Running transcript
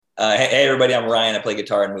Hey, everybody, I'm Ryan. I play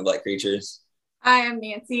guitar and Move Like Creatures. Hi, I'm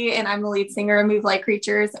Nancy, and I'm the lead singer of Move Like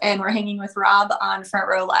Creatures, and we're hanging with Rob on Front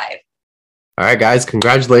Row Live. All right, guys,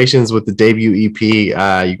 congratulations with the debut EP.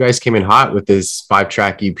 You guys came in hot with this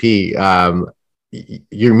 5-track EP.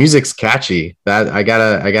 Your music's catchy. That I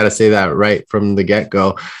gotta say that right from the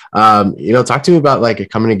get-go. Talk to me about like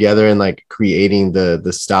coming together and like creating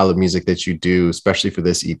the style of music that you do, especially for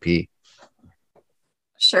this EP.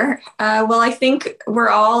 Sure. Well, I think we're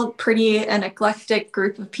all pretty an eclectic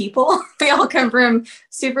group of people. We all come from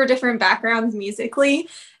super different backgrounds musically.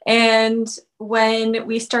 And when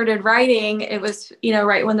we started writing, it was,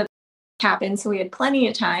 right when the happened. So we had plenty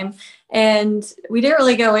of time. And we didn't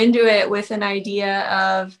really go into it with an idea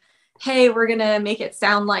of, hey, we're going to make it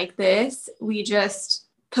sound like this. We just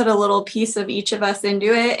put a little piece of each of us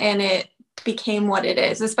into it, and it became what it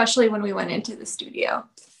is, especially when we went into the studio.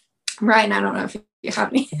 Ryan, I don't know if you have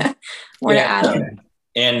any more to add.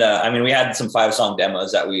 And we had some 5-song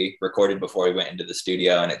demos that we recorded before we went into the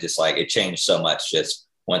studio, and it changed so much just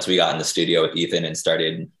once we got in the studio with Ethan and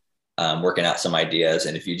started working out some ideas.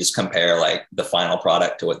 And if you just compare like the final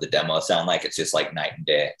product to what the demos sound like, it's just like night and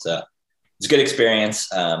day. So it's a good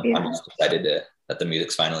experience. I'm just excited that the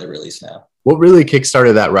music's finally released now. What really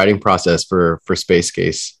kickstarted that writing process for Space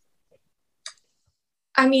Case?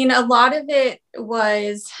 A lot of it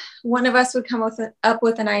was one of us would come up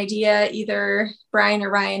with an idea. Either Brian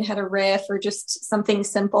or Ryan had a riff or just something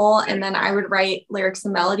simple, and then I would write lyrics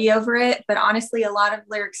and melody over it. But honestly, a lot of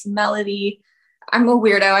lyrics and melody, I'm a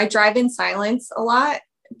weirdo. I drive in silence a lot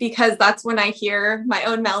because that's when I hear my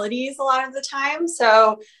own melodies a lot of the time.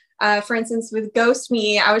 So for instance, with Ghost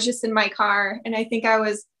Me, I was just in my car, and I think I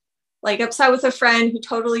was like upset with a friend who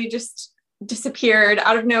totally just disappeared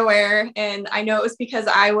out of nowhere, and I know it was because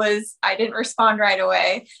I didn't respond right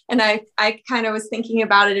away, and I kind of was thinking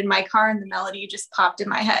about it in my car, and the melody just popped in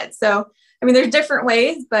my head. So there's different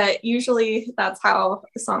ways, but usually that's how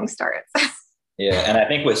the song starts. Yeah, and I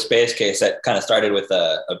think with Space Case, that kind of started with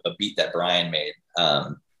a beat that Brian made,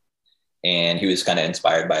 and he was kind of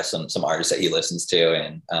inspired by some artists that he listens to,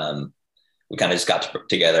 and we kind of just got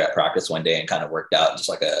together at practice one day and kind of worked out just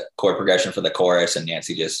like a chord progression for the chorus, and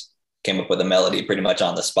Nancy just came up with a melody pretty much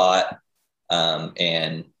on the spot.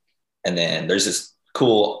 And then there's this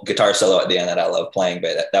cool guitar solo at the end that I love playing,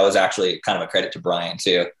 but that was actually kind of a credit to Brian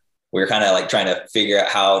too. We were kind of like trying to figure out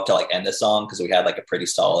how to like end the song, because we had like a pretty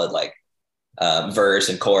solid like verse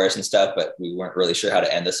and chorus and stuff, but we weren't really sure how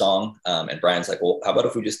to end the song. And Brian's like, well, how about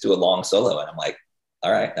if we just do a long solo? And I'm like,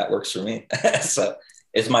 all right, that works for me. So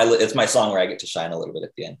it's my song where I get to shine a little bit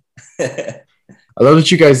at the end. I love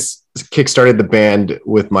that you guys kickstarted the band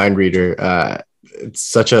with Mind Reader.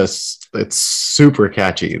 It's super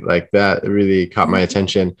catchy. Like that really caught my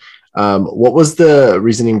attention. What was the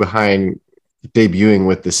reasoning behind debuting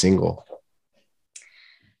with the single?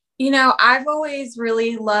 I've always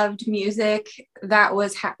really loved music that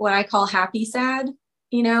was what I call happy sad,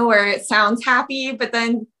 where it sounds happy, but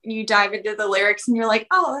then you dive into the lyrics and you're like,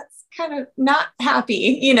 oh, that's kind of not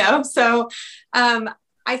happy, So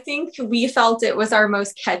I think we felt it was our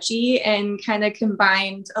most catchy and kind of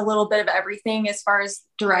combined a little bit of everything as far as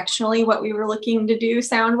directionally what we were looking to do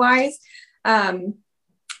sound wise. And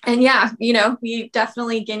yeah, we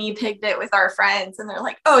definitely guinea pigged it with our friends, and they're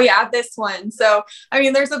like, oh yeah, this one. So,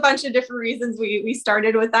 there's a bunch of different reasons we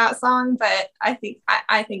started with that song, but I think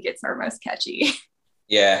it's our most catchy.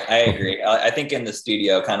 Yeah, I agree. I think in the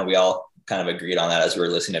studio, we all kind of agreed on that as we were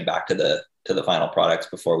listening back to the final products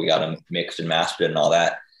before we got them mixed and mastered and all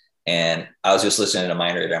that. And I was just listening to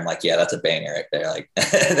Mind Reader. I'm like, yeah, that's a banger right there. Like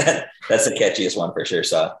that's the catchiest one for sure.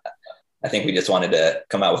 So I think we just wanted to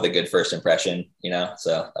come out with a good first impression,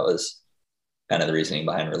 so that was kind of the reasoning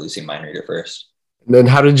behind releasing Mind Reader first. And then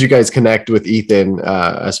how did you guys connect with Ethan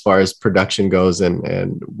as far as production goes,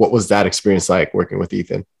 and what was that experience like working with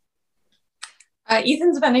Ethan?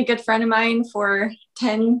 Ethan's been a good friend of mine for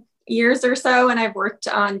 10 years or so, and I've worked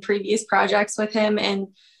on previous projects with him, and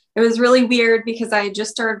it was really weird because I had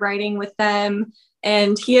just started writing with them,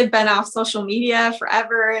 and he had been off social media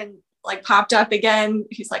forever and like popped up again.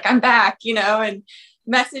 He's like, I'm back, and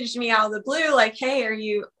messaged me out of the blue, like, hey, are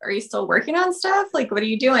you still working on stuff? Like, what are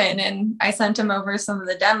you doing? And I sent him over some of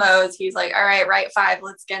the demos. He's like, all right, write 5,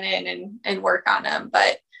 let's get in and work on them.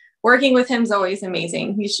 But working with him is always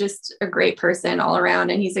amazing. He's just a great person all around,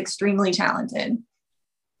 and he's extremely talented.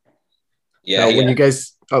 Yeah. When you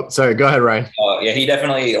guys, oh, sorry, go ahead, Ryan. Yeah, he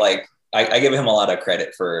definitely I give him a lot of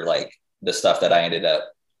credit for like the stuff that I ended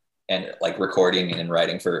up and like recording and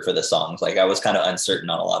writing for the songs. Like I was kind of uncertain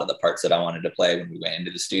on a lot of the parts that I wanted to play when we went into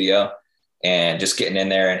the studio, and just getting in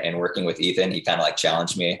there and working with Ethan, he kind of like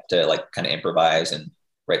challenged me to like kind of improvise and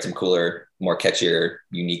write some cooler, more catchier,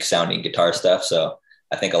 unique sounding guitar stuff. So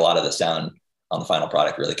I think a lot of the sound on the final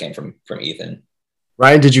product really came from Ethan.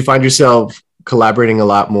 Ryan, did you find yourself collaborating a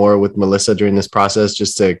lot more with Melissa during this process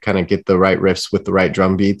just to kind of get the right riffs with the right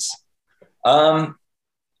drum beats? I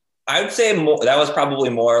would say that was probably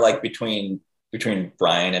more like between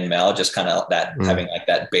Brian and Mel, just kind of that having like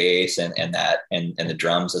that bass and the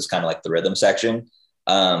drums is kind of like the rhythm section.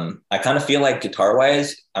 I kind of feel like guitar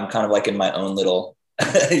wise, I'm kind of like in my own little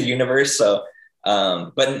universe. So,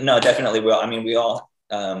 but no, definitely we all,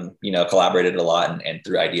 collaborated a lot and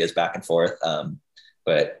threw ideas back and forth.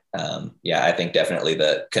 I think definitely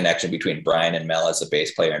the connection between Brian and Mel as a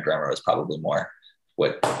bass player and drummer was probably more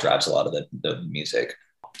what drives a lot of the music.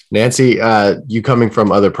 Nancy, you coming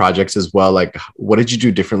from other projects as well, like what did you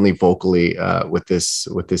do differently vocally with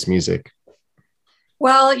this music?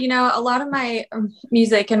 Well, a lot of my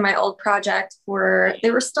music in my old project were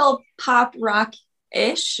still pop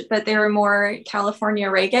rock-ish, but they were more California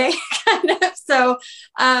reggae kind of. So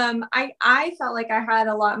I felt like I had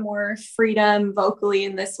a lot more freedom vocally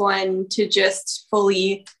in this one to just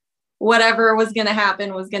fully, whatever was going to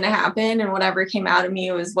happen, and whatever came out of me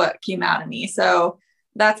was what came out of me. So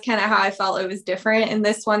that's kind of how I felt it was different. In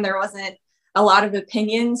this one, there wasn't a lot of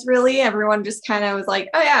opinions, really. Everyone just kind of was like,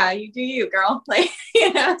 oh yeah, you do you, girl. Like,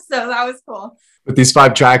 so that was cool. With these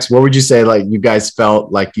 5 tracks, what would you say, like, you guys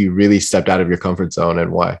felt like you really stepped out of your comfort zone,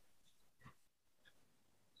 and why?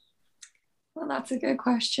 Well, that's a good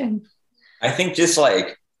question. I think just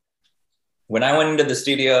like when I went into the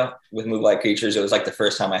studio with Move Like Creatures, it was like the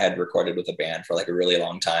first time I had recorded with a band for like a really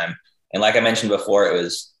long time. And like I mentioned before, it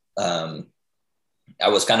was, I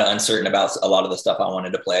was kind of uncertain about a lot of the stuff I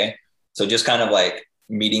wanted to play. So just kind of like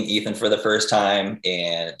meeting Ethan for the first time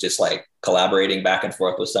and just like collaborating back and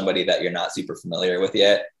forth with somebody that you're not super familiar with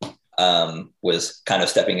yet, was kind of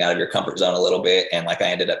stepping out of your comfort zone a little bit. And like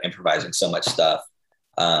I ended up improvising so much stuff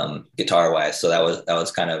guitar wise. So that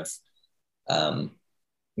was kind of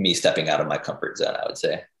me stepping out of my comfort zone, I would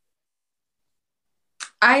say.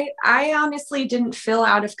 I honestly didn't feel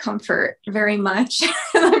out of comfort very much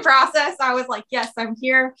in the process. I was like, yes, I'm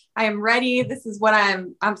here. I am ready. This is what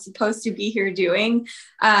I'm supposed to be here doing.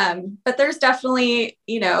 But there's definitely,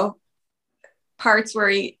 parts where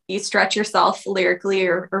you stretch yourself lyrically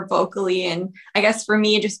or vocally. And I guess for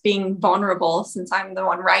me, just being vulnerable, since I'm the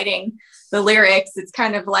one writing the lyrics, it's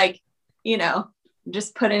kind of like,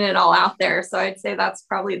 just putting it all out there. So I'd say that's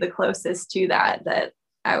probably the closest to that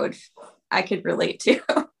I could relate to.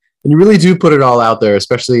 And you really do put it all out there,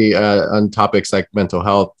 especially on topics like mental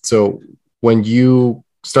health. So when you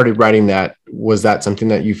started writing that, was that something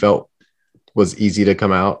that you felt was easy to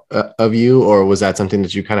come out of you, or was that something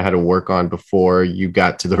that you kind of had to work on before you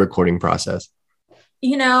got to the recording process?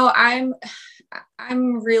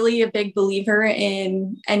 I'm really a big believer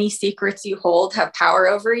in any secrets you hold have power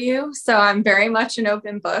over you. So I'm very much an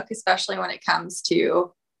open book, especially when it comes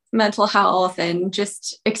to mental health and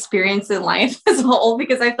just experience in life as a whole,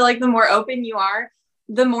 because I feel like the more open you are,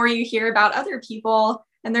 the more you hear about other people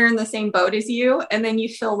and they're in the same boat as you, and then you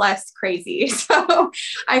feel less crazy. So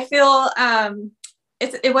I feel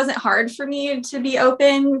it wasn't hard for me to be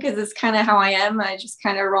open, because it's kind of how I am. I just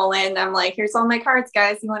kind of roll in. I'm like, here's all my cards,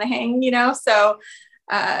 guys. You want to hang, So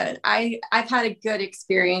I've had a good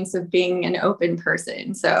experience of being an open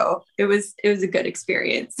person. So it was a good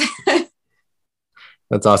experience.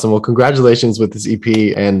 That's awesome. Well, congratulations with this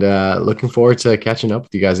EP, and looking forward to catching up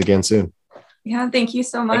with you guys again soon. Yeah, thank you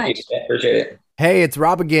so much. Thank you. Appreciate it. Hey, it's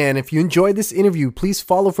Rob again. If you enjoyed this interview, please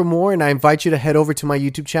follow for more, and I invite you to head over to my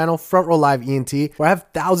YouTube channel, Front Row Live ENT, where I have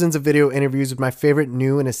thousands of video interviews with my favorite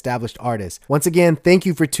new and established artists. Once again, thank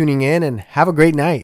you for tuning in, and have a great night.